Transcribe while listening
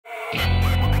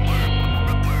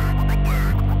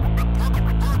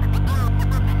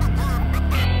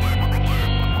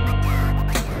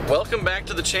Welcome back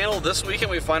to the channel. This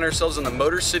weekend we find ourselves in the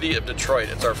Motor City of Detroit.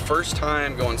 It's our first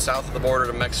time going south of the border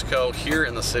to Mexico here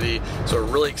in the city, so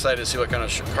we're really excited to see what kind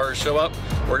of cars show up.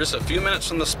 We're just a few minutes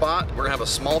from the spot. We're gonna have a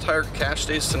small tire cash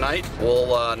days tonight.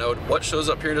 We'll know what shows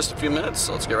up here in just a few minutes,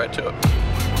 so let's get right to it.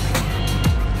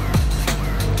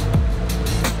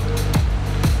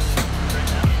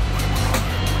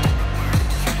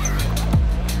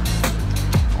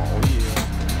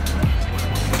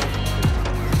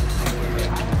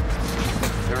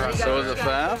 So is it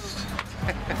fast?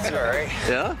 It's alright.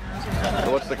 Yeah?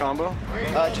 So what's the combo?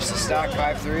 Just a stock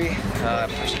 5.3,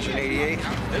 Precision 88,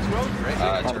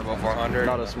 turbo 400.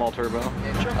 Not a small turbo.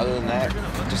 Other than that,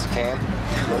 just a cam.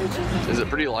 Is it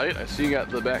pretty light? I see you got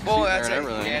the back seat Full, there and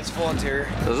everything. Yeah, it's full interior.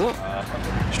 Is it?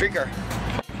 Street car.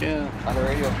 Yeah. On the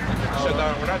radio. Shut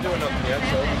down. We're not doing nothing yet,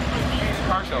 so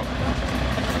car show.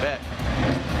 Bet.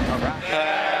 All right.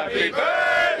 Happy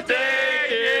birthday,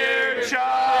 dear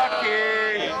Chucky!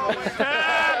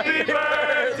 Happy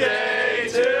birthday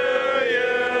to you!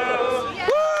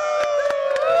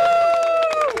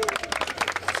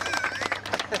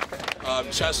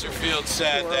 Chesterfield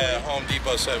said that Home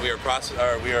Depot said we are processing.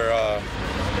 Yeah,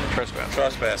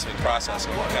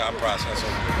 I'm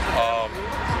processing.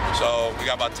 So we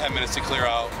got about 10 minutes to clear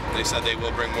out. They said they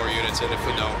will bring more units in if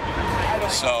we don't.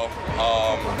 So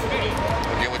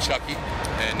we'll get with Chucky,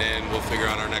 and then we'll figure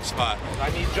out our next spot. I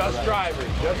need just drivers,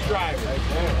 just drivers.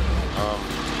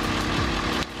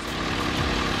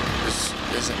 This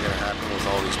isn't going to happen with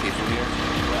all these people here,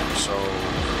 so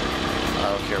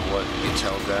I don't care what you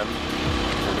tell them,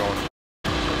 we're going.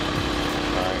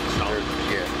 Alright, so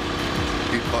yeah.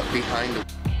 But behind the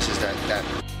is that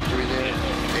through there,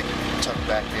 they tuck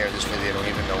back there, this way they don't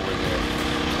even know we're there.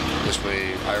 This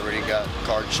way, I already got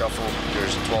card shuffle,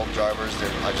 there's 12 drivers,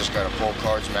 I just got to pull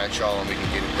cards, match all, and we can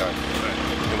get it done.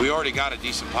 And we already got a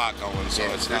decent pot going, so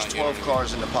yeah, it's there's not, 12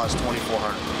 cars in the pot's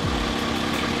 2,400.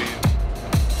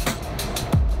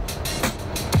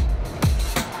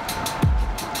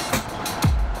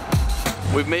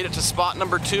 We've made it to spot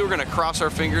number 2. We're gonna cross our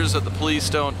fingers that the police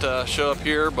don't show up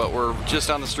here, but we're just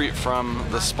down the street from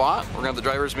the spot. We're gonna have the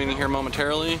drivers meeting here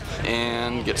momentarily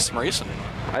and get some racing.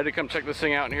 I had to come check this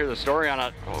thing out and hear the story on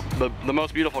it. The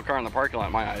most beautiful car in the parking lot,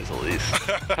 in my eyes at least.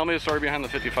 Tell me the story behind the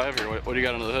 55 here. What do you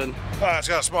got under the hood? It's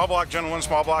got a small block, Gen 1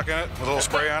 small block in it with a little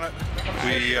spray on it.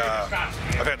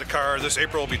 I've had the car, this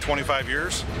April will be 25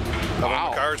 years.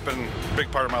 Wow. The car, it's been a big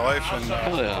part of my life, and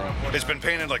yeah. It's been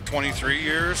painted like 23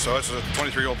 years, so it's a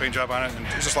 23-year-old paint job on it, and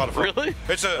it's just a lot of fun. Really?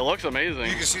 It looks amazing.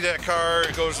 You can see that car,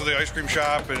 it goes to the ice cream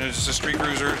shop, and it's a street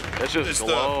cruiser. It's just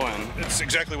glowing. It's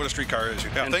exactly what a street car is.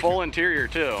 Yeah, and full interior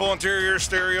too. Full interior,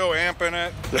 stereo, amp in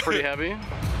it. Is it pretty heavy?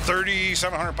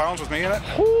 3,700 pounds with me in it.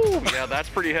 Woo, yeah, that's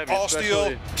pretty heavy. All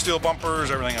steel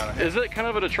bumpers, everything on it. Is it kind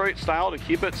of a Detroit style to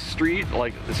keep it street?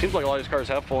 Like, it seems like a lot of these cars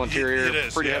have full interior. It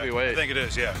is, pretty yeah. heavyweight. I think it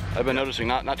is, yeah. I've been noticing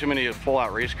not too many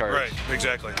full-out race cars. Right,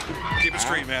 exactly. Keep it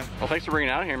street, man. Well, thanks for bringing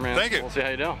it out here, man. Thank you. We'll see how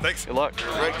you do. Thanks. Good luck.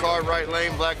 Red card right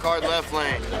lane, black card left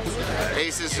lane.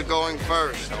 Aces are going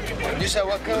first. You said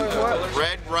what color is what?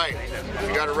 Red right. If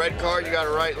you got a red card, you got a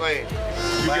right lane.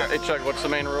 Hey Chuck, what's the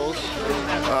main rules?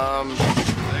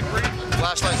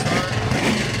 Flashlight start.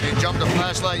 You jump the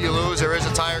flashlight, you lose. There is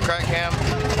a tire crack cam.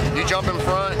 You jump in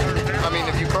front. I mean,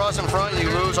 if you cross in front, you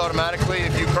lose automatically.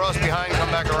 If you cross behind,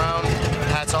 come back around.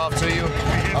 Hats off to you.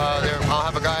 I'll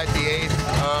have a guy at the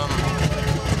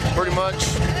 8th. Pretty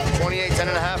much 28,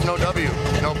 10.5, no W,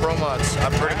 no pro mods. I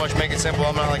pretty much make it simple.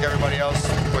 I'm not like everybody else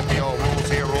with the old rules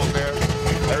here, rules there.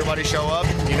 Everybody show up.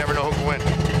 You never know who can win.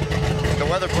 The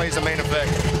weather plays the main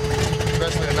effect,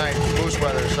 especially at night. Moose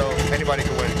weather, so anybody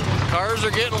can win. Cars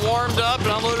are getting warmed up and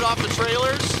unloaded off the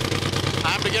trailers.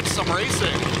 Time to get some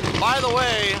racing. By the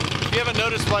way, if you haven't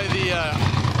noticed by the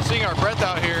seeing our breath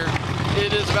out here,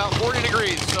 it is about 40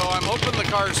 degrees, so I'm hoping the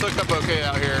cars hook up okay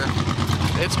out here.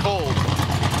 It's cold.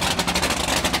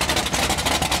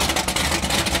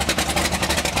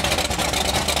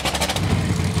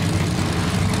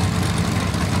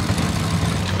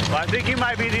 Well, I think you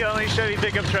might be the only Chevy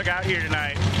pickup truck out here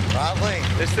tonight. Probably.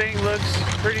 This thing looks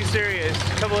pretty serious.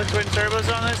 A couple of twin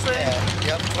turbos on this thing?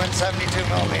 Yeah, yep, twin 72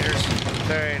 millimeters.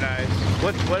 Very nice.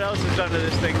 What else is done to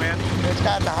this thing, man? It's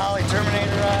got the Holly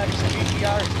Terminator racks,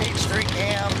 GTR Speed Street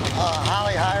Cam,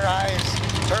 Holly High Rise,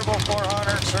 Turbo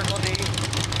 400, Circle D,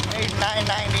 made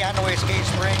 990 on the way skate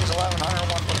springs,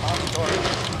 1101 foot-pounds of torque.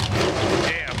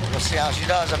 Damn. We'll see how she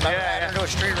does. I've never had her do a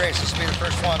street race. This will be the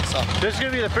first one, so. This is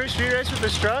gonna be the first street race with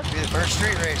this truck? Be the first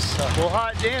street race, so. Well,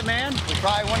 hot damn, man. We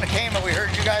probably wouldn't have came, but we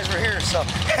heard you guys were here, so.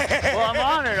 Well,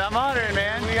 I'm honored,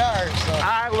 man. We are, so.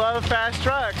 I love fast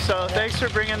trucks, so thanks for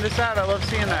bringing this out. I love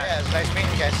seeing that. Yeah, it's nice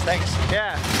meeting you guys. Thanks.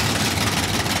 Yeah.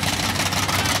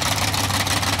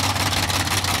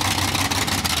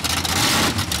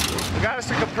 We got us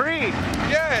a Capri.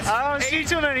 Yes. I don't see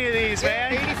too many of these,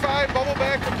 man. 85 bubble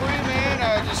back Capri, man.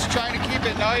 Just trying to keep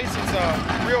it nice. It's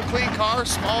a real clean car,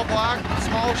 small block,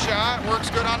 small shot, works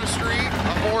good on the street.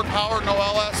 Onboard power, no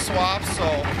LS swaps, so.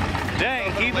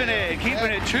 Dang, keeping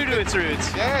it true to its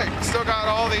roots. Yeah, still got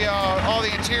all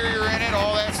the interior in it,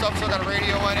 all that stuff. Still got a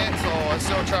radio in it, so I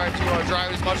still try to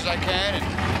drive as much as I can and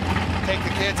take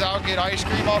the kids out, get ice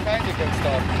cream, all kinds of good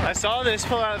stuff. I saw this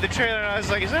pull out of the trailer and I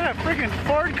was like, is that a freaking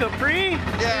Ford Capri?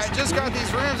 Yeah, I just got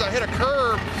these rims. I hit a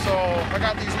curb, so I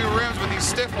got these new rims with these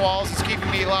stiff walls. It's keeping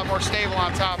me a lot more stable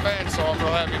on top end, so I'm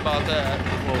real happy about that.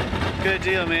 Good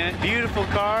deal, man. Beautiful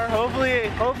car. Hopefully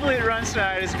it runs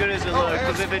tonight as good as it looks,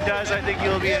 because if it does, I think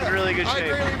you'll be in really good shape.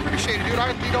 I greatly appreciate it, dude.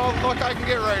 I need all the luck I can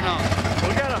get right now.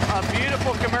 We got a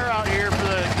beautiful Camaro out here for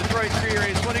the Detroit Street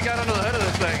Race. What do you got under the hood of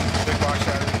this thing? Big box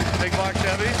Chevy. Big block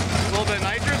Chevy. A little bit of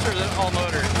nitrous or is it all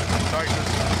motor? Nitrous.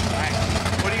 Nice.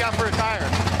 What do you got for a tire?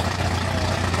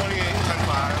 28,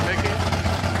 10.5. Mickey?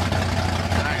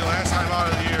 The last time out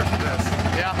of the year for this.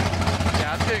 Yeah.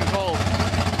 Yeah, it's getting cold.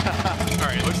 All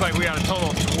right, it looks like we got a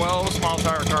total of 12 small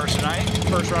tire cars tonight.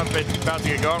 First round's about to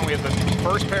get going. We have the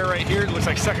first pair right here. It looks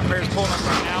like second pair is pulling up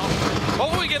right now.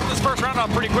 Hopefully we get this first round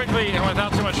off pretty quickly and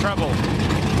without too much trouble.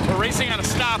 We're racing on a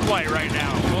stoplight right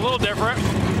now. So a little different.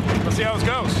 Let's see how this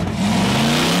goes.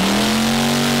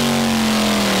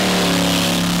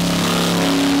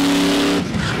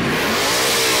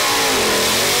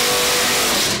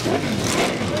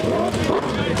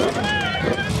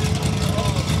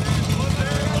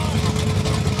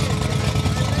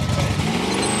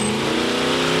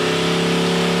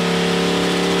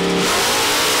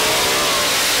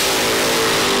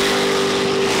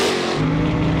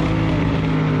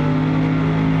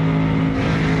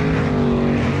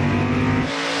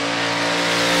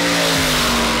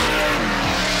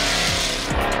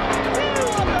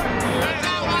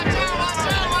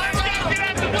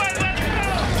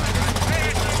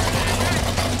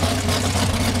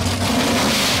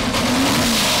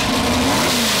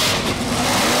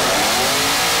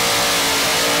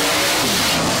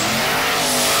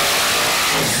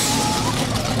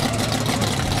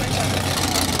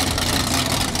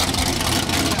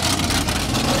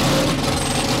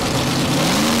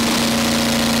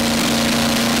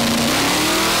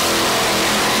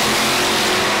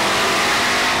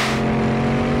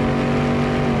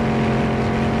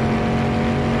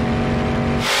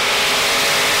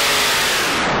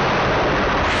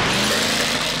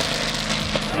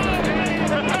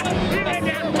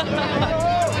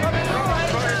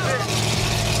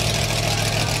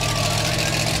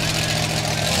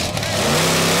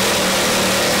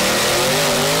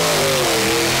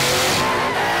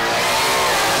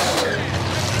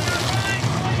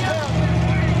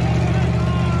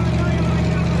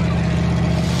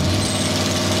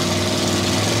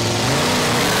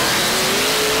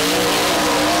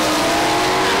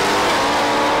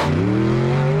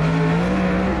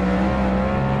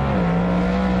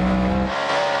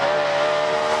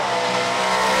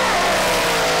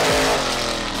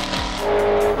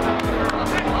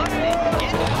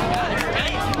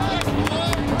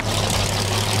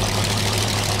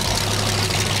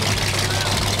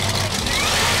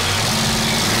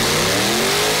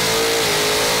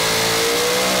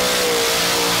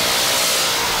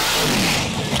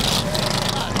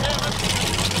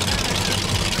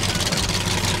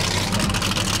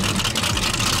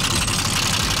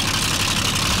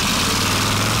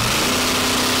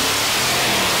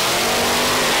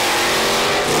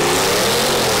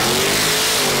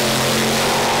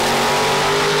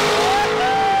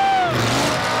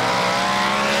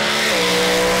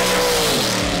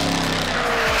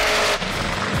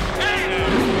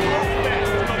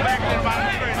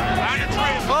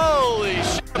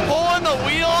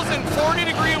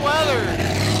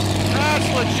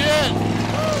 legit.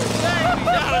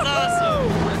 That was awesome.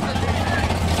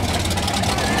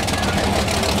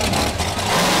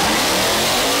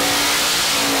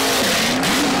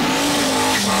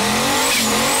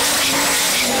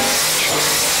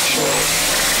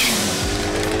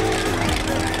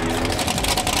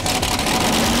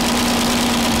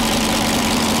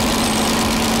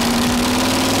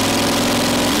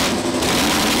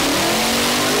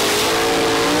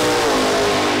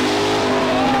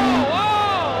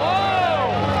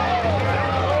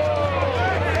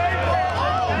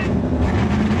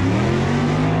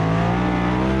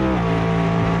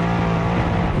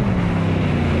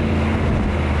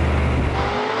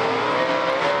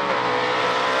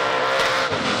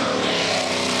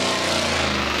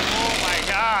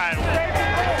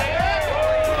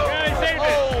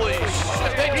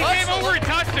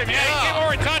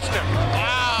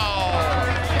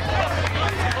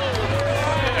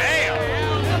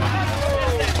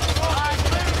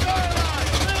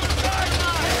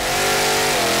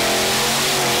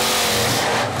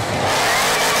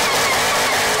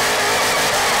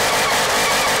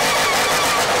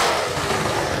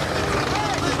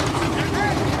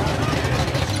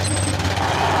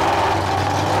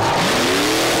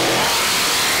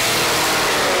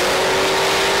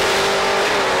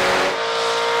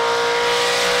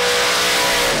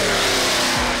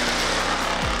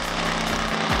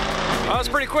 it's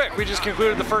pretty quick. We just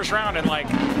concluded the first round in like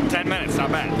 10 minutes.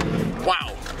 Not bad.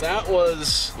 Wow, that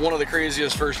was one of the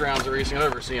craziest first rounds of racing I've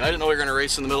ever seen. I didn't know we were gonna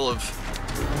race in the middle of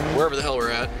wherever the hell we're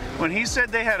at. When he said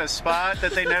they had a spot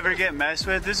that they never get messed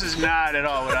with, this is not at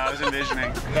all what I was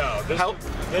envisioning. No,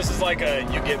 this is like a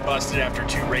you get busted after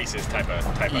 2 races type of.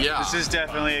 Yeah. This is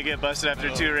definitely a get busted after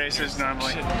 2 races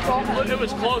normally. It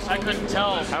was close. I couldn't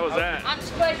tell. How was that? I'm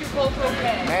just glad you're both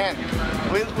okay. Man,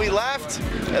 we left.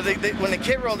 When the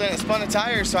kid rolled in, it spun a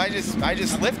tire, so I just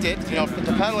lifted, you know, put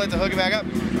the pedal in to hook it back up,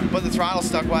 but the throttle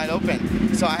stuck wide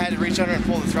open. So I had to reach under and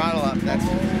pull the throttle up.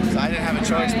 So I didn't have a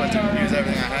choice but to use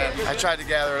everything I had. I tried to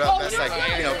gather it up best I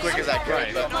could, you know, quick as I could.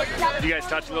 Right. But, you guys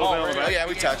touch a little bit? Oh yeah,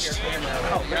 we touched.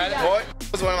 Boy, he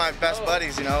was one of my best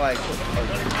buddies, you know, like,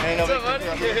 ain't no big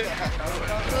deal.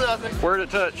 Where'd it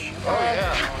touch? Oh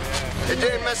yeah. It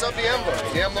didn't mess up the emblem.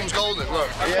 The emblem's golden. Look.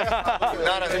 Yeah.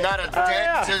 Not a dent.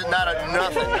 Not a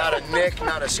nothing. Not a nick.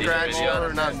 Not a scratch.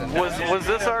 Nothing. Was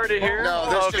this already here? No.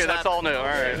 This okay, just that's all new. All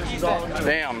right.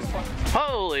 Damn.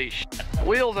 Holy shit.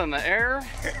 Wheels in the air.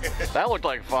 That looked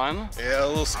like fun. Yeah, a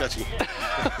little sketchy.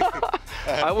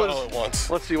 I was. All at once.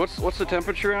 Let's see. What's the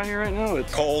temperature out here right now?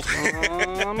 It's Cold.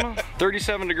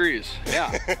 37 degrees.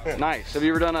 Yeah. Nice. Have you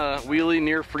ever done a wheelie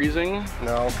near freezing?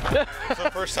 No. It's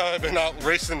the first time I've been out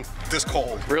racing this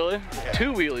cold. Really? Yeah.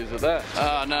 2 wheelies at that.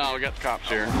 No, we got the cops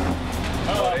here.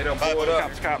 Oh, they don't pull it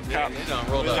up. Cops. Time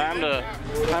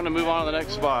to move on to the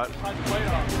next spot.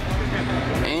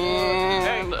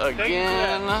 And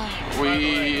again,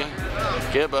 we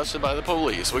get busted by the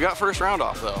police. We got first round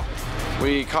off though.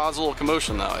 We caused a little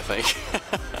commotion though, I think.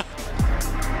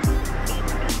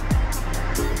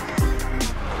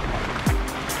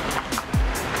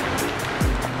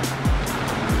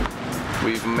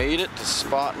 We've made it to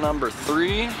spot number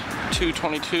 3,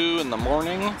 2:22 in the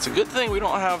morning. It's a good thing we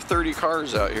don't have 30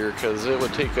 cars out here because it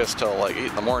would take us till like 8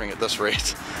 in the morning at this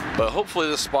rate. But hopefully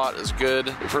this spot is good.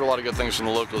 We've heard a lot of good things from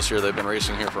the locals here. They've been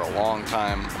racing here for a long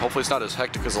time. Hopefully it's not as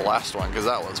hectic as the last one because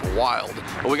that was wild.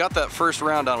 But we got that first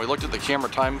round done. We looked at the camera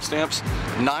timestamps.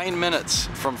 9 minutes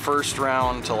from first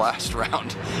round to last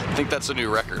round. I think that's a new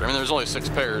record. I mean, there's only 6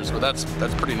 pairs, but that's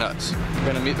pretty nuts. We're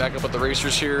gonna meet back up with the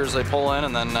racers here as they pull in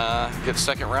and then get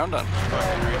second round done.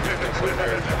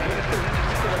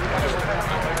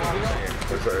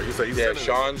 Yeah,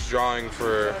 Sean's drawing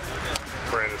for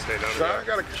Brandon stay down Sean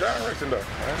got a Sean racing though.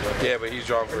 Yeah, but he's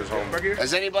drawing for his home.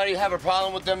 Does anybody have a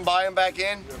problem with them buying back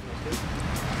in?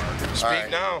 Speak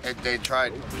now. They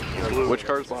tried. Which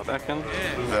cars bought back in?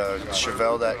 The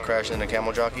Chevelle that crashed into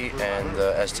Camel Jockey and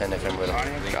the S10 that came with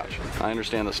it. Gotcha. I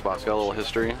understand the spot's got a little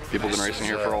history. People have been racing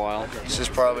here for a while. This is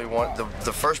probably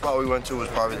the first spot we went to was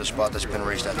probably the spot that's been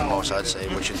raced at the most, I'd say.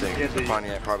 What you think? The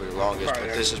Pontiac probably the longest, but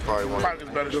this is probably one.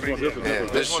 Yeah,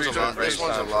 this one's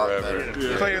a lot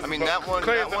better. I mean, that one.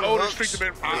 Clay is the oldest street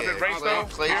that's been raced though.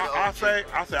 I say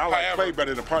I like Clay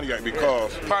better than Pontiac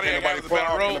because Pontiac has a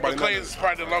better road, but Clay is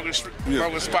probably the longest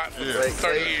spot for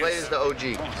 30 years. Clay is the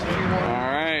OG.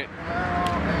 Alright,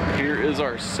 here is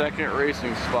our second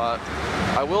racing spot.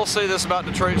 I will say this about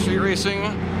Detroit street racing.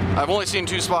 I've only seen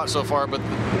 2 spots so far, but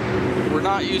we're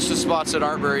not used to spots that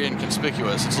aren't very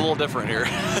inconspicuous. It's a little different here,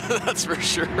 that's for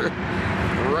sure.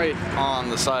 Right on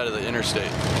the side of the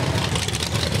interstate.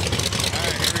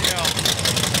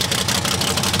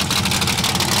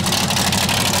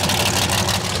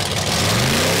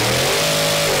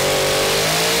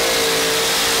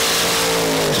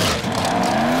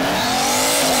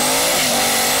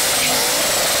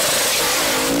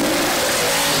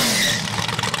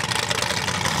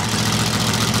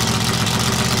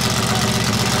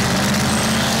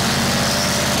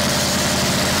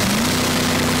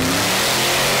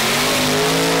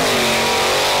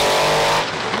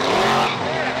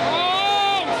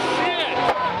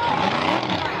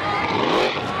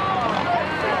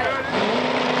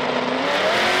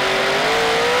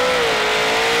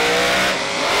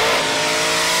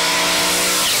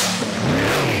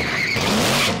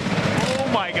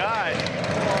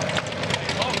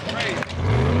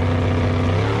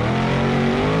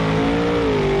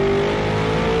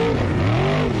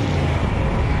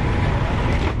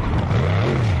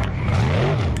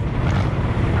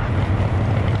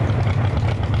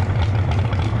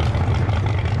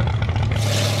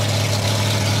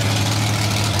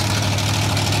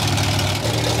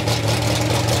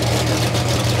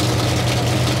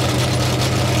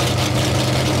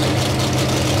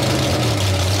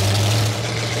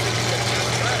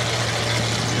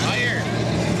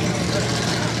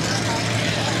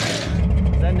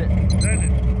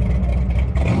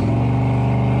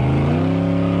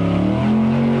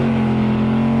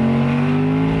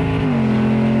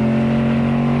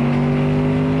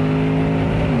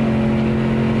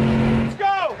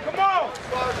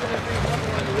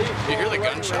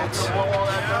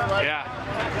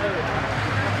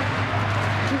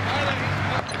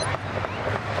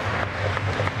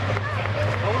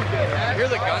 hear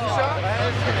the gunshot?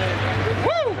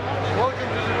 Woo! Welcome to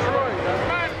Detroit.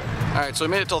 All right, so we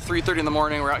made it till 3:30 in the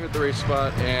morning. We're out here at the race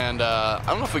spot, and I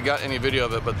don't know if we got any video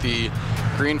of it, but the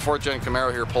green 4th gen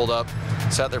Camaro here pulled up,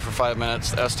 sat there for 5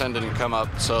 minutes. The S10 didn't come up,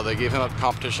 so they gave him a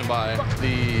competition by.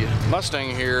 The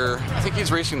Mustang here, I think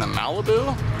he's racing the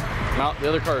Malibu. The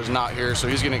other car is not here, so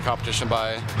he's getting a competition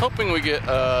by. Hoping we get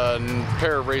a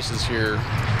pair of races here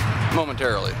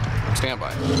momentarily. Stand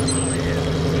by.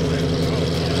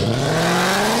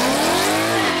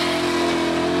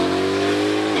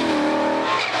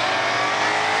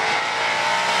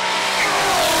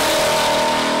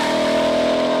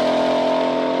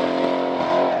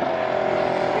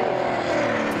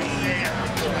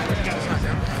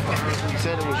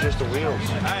 Just the wheels.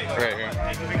 Right here.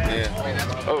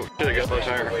 Yeah. Oh, shit, I got those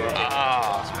tire.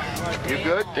 Ah. You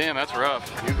good? Damn, that's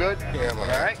rough. You good? Yeah, man.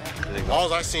 All right.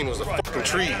 All I seen was the fucking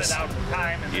trees.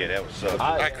 Yeah, that was so.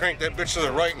 I cranked that bitch to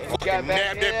the right and fucking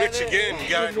nabbed that bitch again and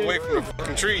got away from the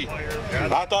fucking tree.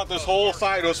 I thought this whole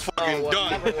side was fucking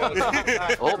done.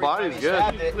 The whole body's good.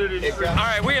 All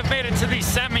right, we have made it to the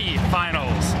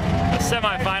semi-finals. The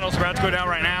semi-finals are about to go down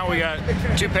right now. We got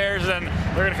 2 pairs, and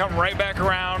they're gonna come right back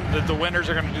around. The winners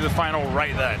are gonna do the final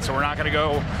right then. So we're not gonna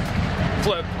go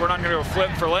flip. We're not gonna go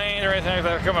flip for lane or anything like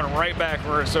that. They're coming right back.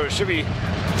 So it should be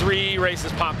 3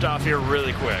 races popped off here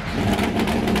really quick.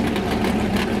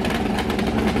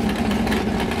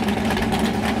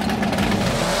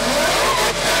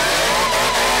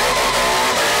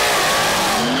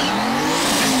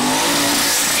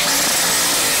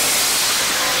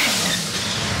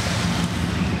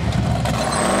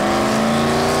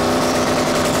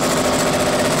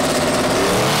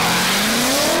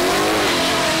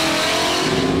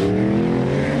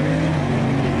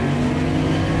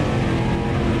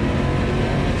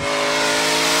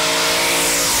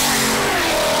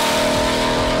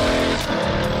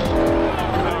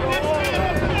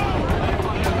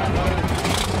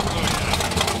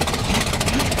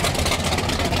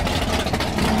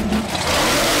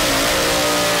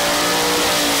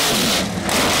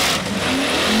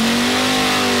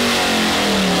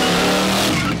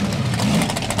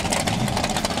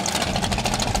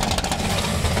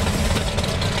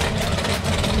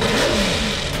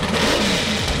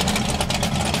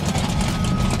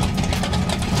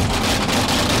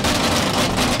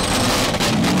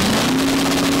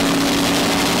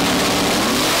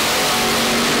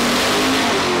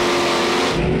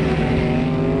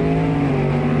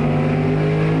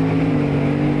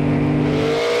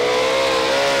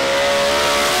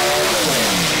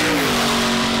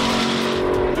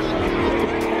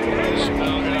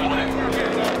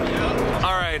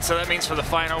 So that means for the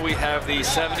final we have the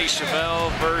 70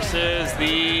 Chevelle versus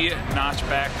the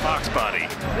notchback Fox body.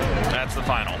 That's the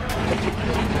final.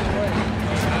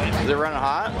 Is it running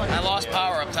hot? I lost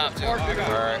power up top too. All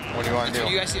right, what do you want to do?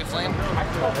 Did you guys see the flame?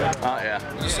 Yeah.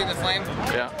 You see the flame?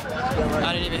 Yeah.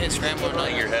 I didn't even hit scramble or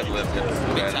nothing. Your head lifted.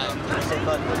 Big time.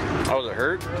 Oh, does it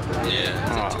hurt?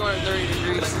 Yeah. It's 230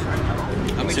 degrees.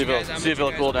 See if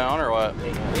it'll cool down or what?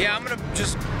 Yeah, I'm gonna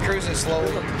just cruise it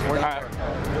slowly.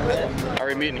 Are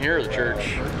we meeting here or the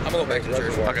church? I'm gonna go back to the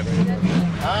church. Okay.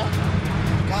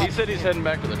 He said he's heading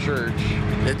back to the church.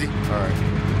 Did he? All right.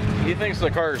 He thinks the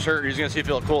car is hurt. He's gonna see if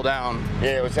it'll cool down.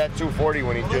 Yeah, it was at 240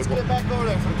 when he did. Let's get back over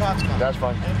there for the cops come. That's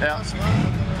fine. Yeah.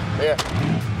 Yeah.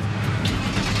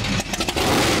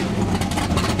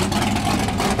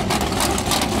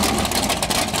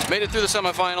 Made it through the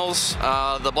semifinals.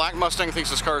 The black Mustang thinks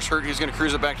his car's hurt. He's going to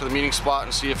cruise it back to the meeting spot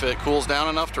and see if it cools down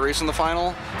enough to race in the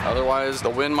final. Otherwise, the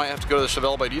win might have to go to the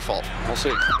Chevelle by default. We'll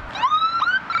see.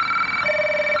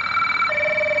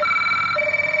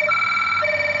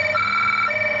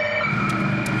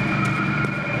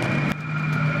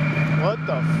 What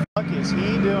the fuck is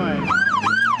he doing?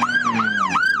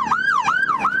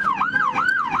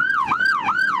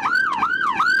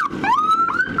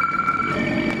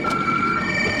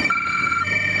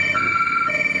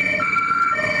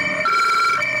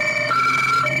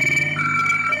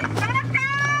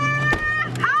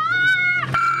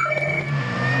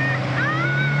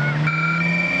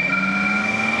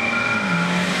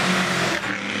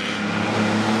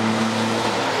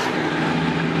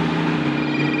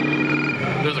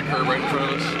 There's a curb right in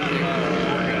front of us.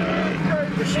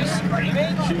 Was she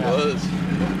screaming? She was.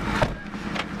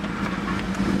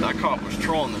 That cop was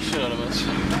trolling the shit out of us.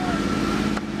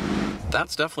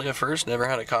 That's definitely a first. Never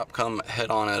had a cop come head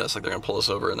on at us like they're gonna pull us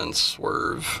over and then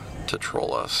swerve to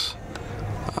troll us.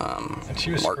 And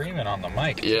she was screaming on the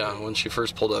mic. Yeah, when she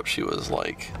first pulled up, she was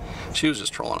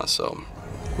just trolling us. So,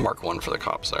 mark 1 for the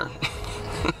cops there.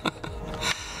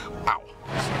 Wow.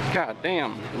 God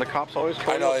damn, the cops always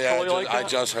I know, yeah, like that? I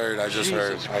just heard. Jesus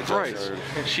Christ.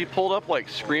 She pulled up like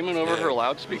screaming over her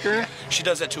loudspeaker? She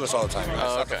does that to us all the time. It's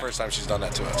not the first time she's done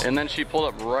that to us. And then she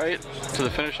pulled up right to the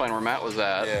finish line where Matt was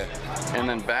at, and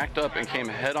then backed up and came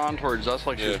head on towards us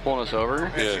like she was pulling us over,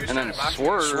 and then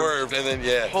swerved, and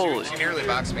then, Holy She nearly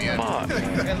boxed me in. fuck.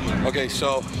 Okay,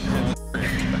 so,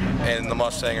 and the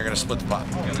Mustang are going to split the pot.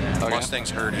 Mustang's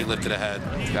hurt, he lifted ahead.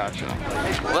 Gotcha.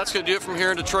 Well, that's going to do it from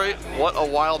here in Detroit. What a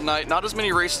wild night. Not as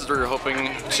many races as we were hoping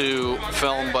to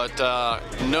film, but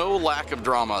no lack of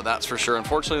drama, that's for sure.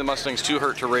 Unfortunately, the Mustang's too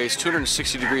hurt to race.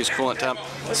 260 degrees coolant temp.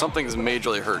 Something's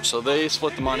majorly hurt. So they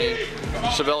split the money.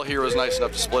 Chevelle here was nice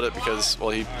enough to split it because, well,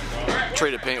 he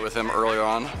traded paint with him earlier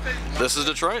on. This is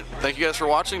Detroit. Thank you guys for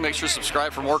watching. Make sure to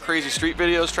subscribe for more crazy street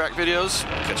videos, track videos.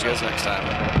 Catch you guys next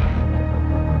time.